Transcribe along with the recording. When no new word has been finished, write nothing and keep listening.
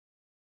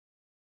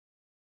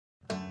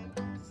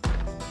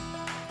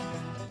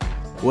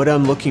What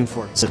I'm looking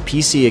for is a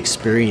PC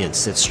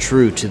experience that's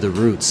true to the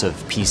roots of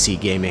PC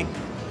gaming.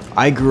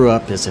 I grew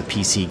up as a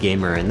PC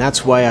gamer, and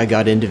that's why I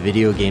got into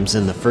video games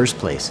in the first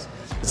place.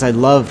 Because I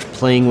loved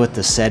playing with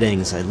the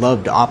settings, I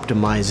loved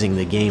optimizing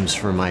the games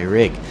for my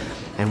rig.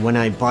 And when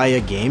I buy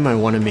a game, I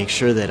want to make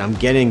sure that I'm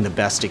getting the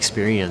best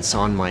experience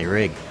on my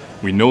rig.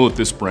 We know that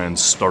this brand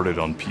started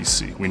on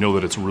PC. We know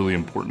that it's really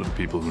important to the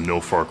people who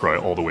know Far Cry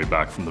all the way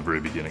back from the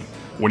very beginning.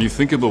 When you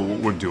think about what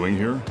we're doing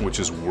here, which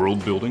is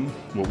world building,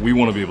 what we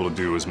want to be able to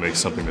do is make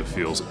something that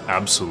feels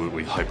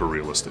absolutely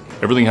hyper-realistic.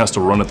 Everything has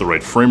to run at the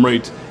right frame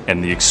rate,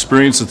 and the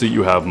experiences that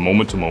you have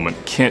moment to moment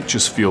can't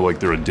just feel like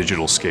they're a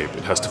digital scape.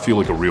 It has to feel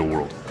like a real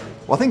world.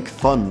 Well, I think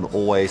fun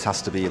always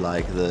has to be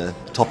like the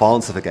top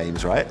answer for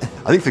games, right?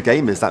 I think for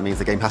gamers, that means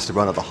the game has to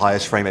run at the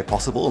highest frame rate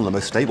possible and the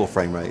most stable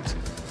frame rate.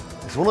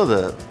 It's one of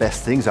the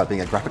best things about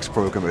being a graphics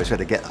programmer is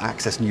to get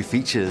access new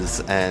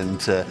features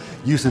and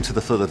use them to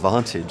the full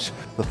advantage.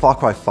 For Far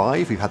Cry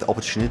 5, we've had the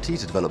opportunity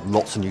to develop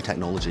lots of new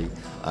technology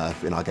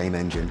in our game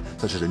engine,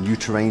 such as a new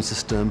terrain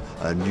system,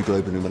 a new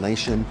global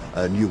illumination,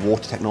 a new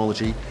water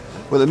technology.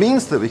 Well, it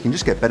means that we can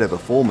just get better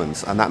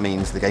performance, and that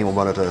means the game will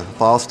run at a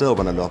faster,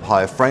 run at a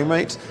higher frame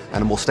rate,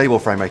 and a more stable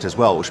frame rate as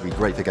well, which would be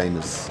great for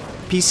gamers.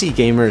 PC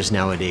gamers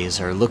nowadays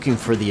are looking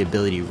for the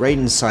ability right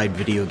inside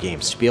video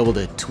games to be able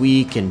to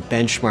tweak and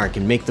benchmark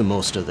and make the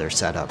most of their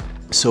setup.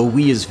 So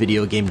we as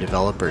video game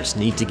developers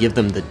need to give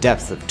them the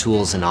depth of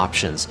tools and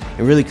options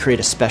and really create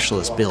a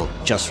specialist build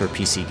just for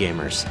PC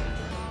gamers.